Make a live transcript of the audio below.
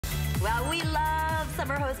Well, we love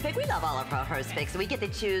summer host pick. We love all of our host picks. We get to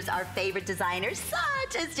choose our favorite designers,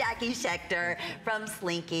 such as Jackie Schechter from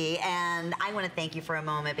Slinky. And I want to thank you for a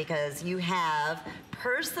moment because you have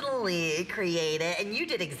personally created, and you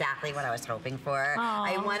did exactly what I was hoping for. Aww.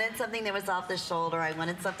 I wanted something that was off the shoulder. I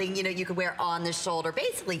wanted something, you know, you could wear on the shoulder,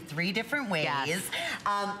 basically 3 different ways. Yes.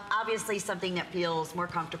 Obviously something that feels more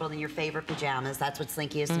comfortable than your favorite pajamas. That's what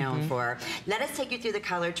Slinky is known for. Let us take you through the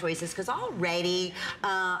color choices because already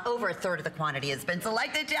over a third of the quantity has been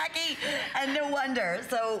selected, Jackie, and no wonder.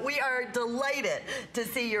 So we are delighted to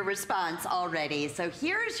see your response already. So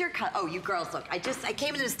here's your color. Oh, you girls, look, I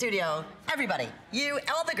came into the studio, everybody,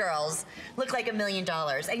 all the girls look like $1 million,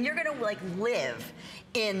 and you're gonna like live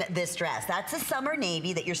in this dress. That's a summer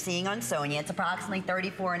navy that you're seeing on Sonia. It's approximately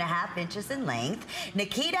 34.5 inches in length.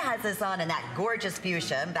 Nikita has this on in that gorgeous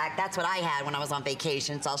fuchsia. In fact, that's what I had when I was on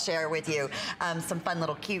vacation, so I'll share with you some fun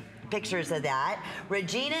little cute pictures of that.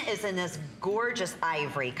 Regina is in this gorgeous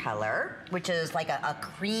ivory color, which is like a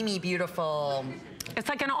creamy, beautiful... It's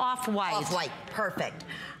like an off-white. Off-white, perfect.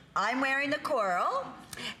 I'm wearing the coral.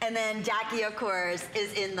 And then Jackie, of course,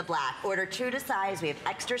 is in the black. Order true to size. We have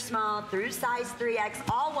extra small through size 3X,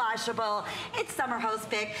 all washable. It's summer host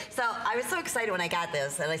pick. So I was so excited when I got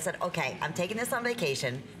this, and I said, okay, I'm taking this on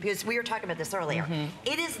vacation because we were talking about this earlier.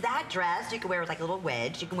 It is that dress you can wear with like a little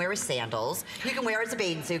wedge. You can wear with sandals. You can wear as a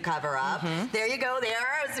bathing suit cover up. There you go. There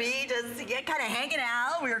was me just kind of hanging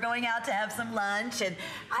out. We were going out to have some lunch, and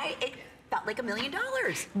it felt like $1 million.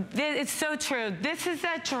 It's so true. This is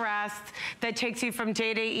that dress that takes you from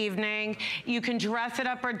day to evening. You can dress it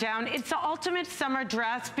up or down. It's the ultimate summer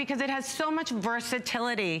dress because it has so much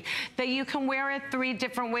versatility that you can wear it 3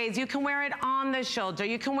 different ways. You can wear it on the shoulder.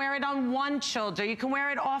 You can wear it on one shoulder. You can wear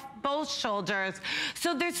it off both shoulders.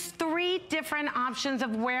 So there's 3 different options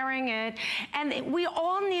of wearing it. And we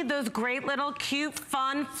all need those great little cute,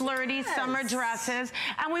 fun, flirty summer dresses.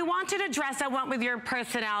 And we wanted a dress that went with your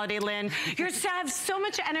personality, Lynn. You have so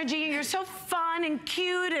much energy, and you're so fun and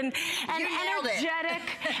cute and energetic.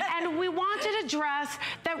 And we wanted a dress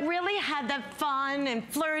that really had that fun and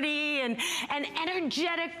flirty and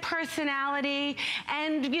energetic personality.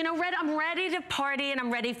 And you know, I'm ready to party and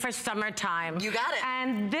I'm ready for summertime. You got it.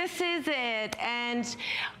 And this is it. And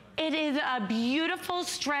it is a beautiful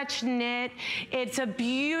stretch knit. It's a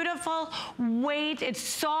beautiful weight. It's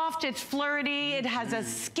soft, it's flirty. It has a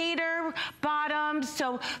skater bottom.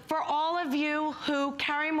 So for all of you who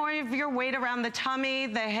carry more of your weight around the tummy,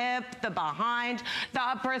 the hip, the behind, the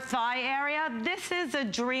upper thigh area, this is a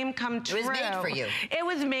dream come true. It was made for you. It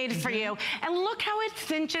was made for you. And look how it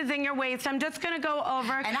cinches in your waist. I'm just gonna go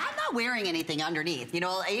over. And I'm not wearing anything underneath. You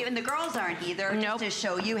know, even the girls aren't either. Just to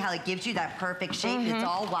show you how it gives you that perfect shape. It's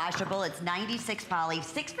all washable. It's 96 poly,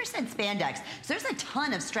 6% spandex. So there's a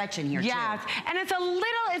ton of stretch in here too. Yes, and it's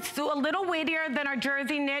a little weightier than our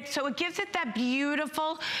jersey knit, so it gives it that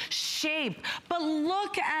beautiful shape. But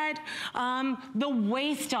look at the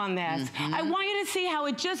waist on this. I want you to see how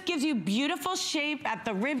it just gives you beautiful shape at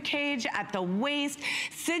the rib cage, at the waist,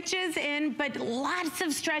 cinches in, but lots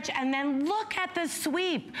of stretch. And then look at the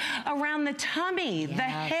sweep around the tummy, the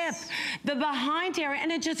hip, the behind area,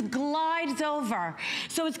 and it just glides over.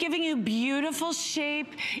 So it's giving you beautiful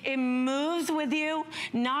shape. It moves with you,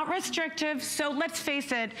 not restrictive. So let's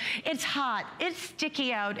face it, it's hot, it's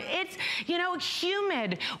sticky out, it's, you know,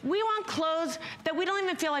 humid. We want clothes that we don't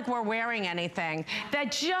even feel like we're wearing anything,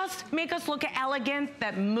 that just make us look elegant,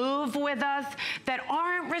 that move with us, that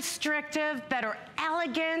aren't restrictive, that are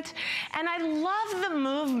elegant. And I love the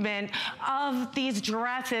movement of these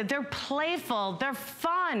dresses. They're playful, they're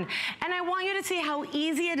fun. And I want you to see how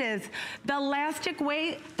easy it is. The elastic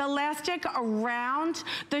weight, the elastic around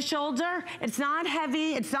the shoulder, it's not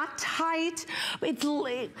heavy, it's not tight,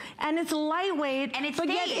 and it's lightweight, and it but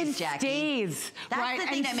stays, yet it Jackie. Stays. That's the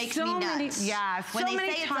thing that makes me nuts. When they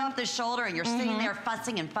say it's off the shoulder and you're sitting there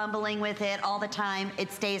fussing and fumbling with it all the time,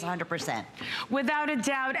 it stays 100%. Without a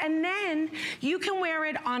doubt. And then you can wear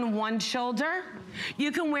it on one shoulder,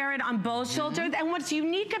 you can wear it on both shoulders, and what's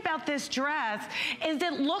unique about this dress is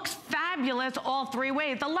it looks fabulous all 3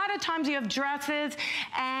 ways. A lot of times you have dresses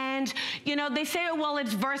and, you know, they say, well,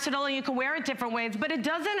 it's versatile and you can wear it different ways, but it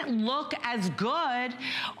doesn't look as good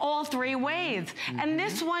all 3 ways. And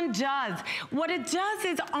this one does. What it does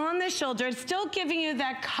is on the shoulder, it's still giving you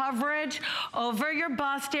that coverage over your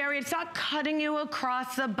bust area. It's not cutting you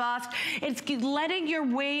across the bust. It's letting your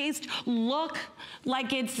waist look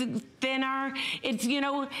like it's thinner. It's, you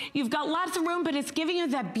know, you've got lots of room, but it's giving you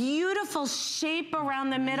that beautiful shape around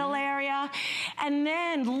the middle area. And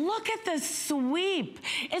then look at the sweep.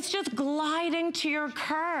 It's just gliding to your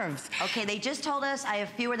curves. Okay, they just told us I have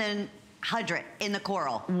fewer than 100 in the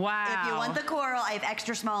coral. Wow. If you want the coral, I have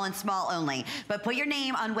extra small and small only. But put your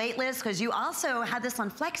name on wait list because you also have this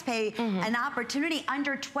on FlexPay, an opportunity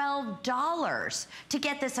under $12 to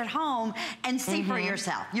get this at home and see for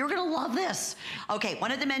yourself. You're gonna love this. Okay,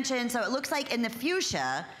 wanted to mention, so it looks like in the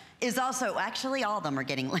fuchsia, is also, actually all of them are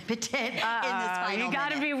getting limited in this final You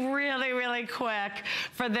gotta minute. be really, really quick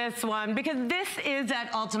for this one because this is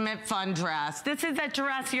that ultimate fun dress. This is that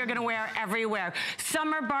dress you're gonna wear everywhere.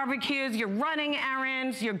 Summer barbecues, you're running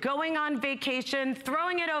errands, you're going on vacation,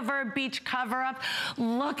 throwing it over a beach cover-up.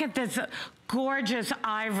 Look at this gorgeous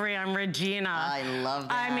ivory on Regina. I love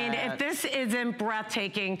that. I mean, if this isn't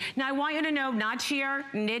breathtaking. Now, I want you to know, not sheer,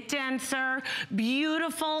 knit denser,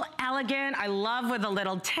 beautiful, elegant. I love with a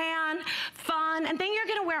little tan, fun, and then you're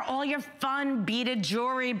gonna wear all your fun beaded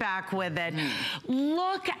jewelry back with it.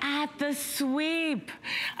 Look at the sweep.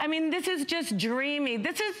 I mean, this is just dreamy.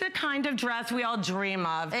 This is the kind of dress we all dream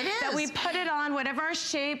of. It is. That we put it on, whatever our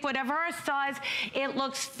shape, whatever our size, it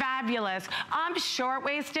looks fabulous. I'm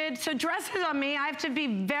short-waisted, so dresses on me, I have to be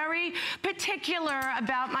very particular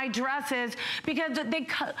about my dresses because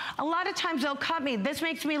a lot of times they'll cut me. This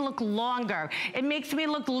makes me look longer. It makes me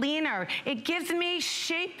look leaner. It gives me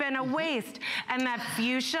shape and a waist. And that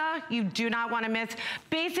fuchsia, you do not want to miss.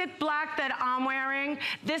 Basic black that I'm wearing,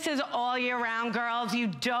 this is all year round, girls. You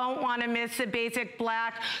don't want to miss the basic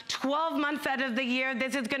black. 12 months out of the year,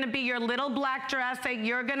 this is going to be your little black dress that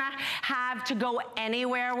you're going to have to go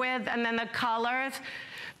anywhere with. And then the colors,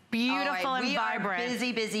 beautiful and vibrant. We are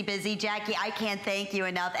busy, busy, busy. Jackie, I can't thank you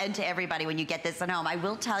enough, and to everybody when you get this at home. I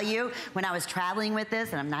will tell you, when I was traveling with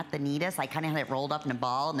this, and I'm not the neatest, I kind of had it rolled up in a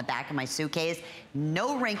ball in the back of my suitcase.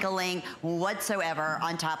 No wrinkling whatsoever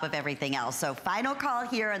on top of everything else. So final call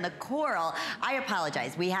here in the coral. I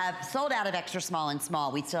apologize. We have sold out of extra small and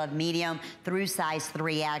small. We still have medium through size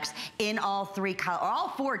 3X in all three color, or all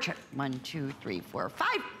four, 1, 2, 3, 4, 5,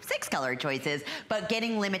 6 color choices, but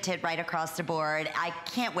getting limited right across the board. I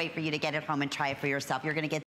can't wait for you to get it home and try it for yourself. You're gonna get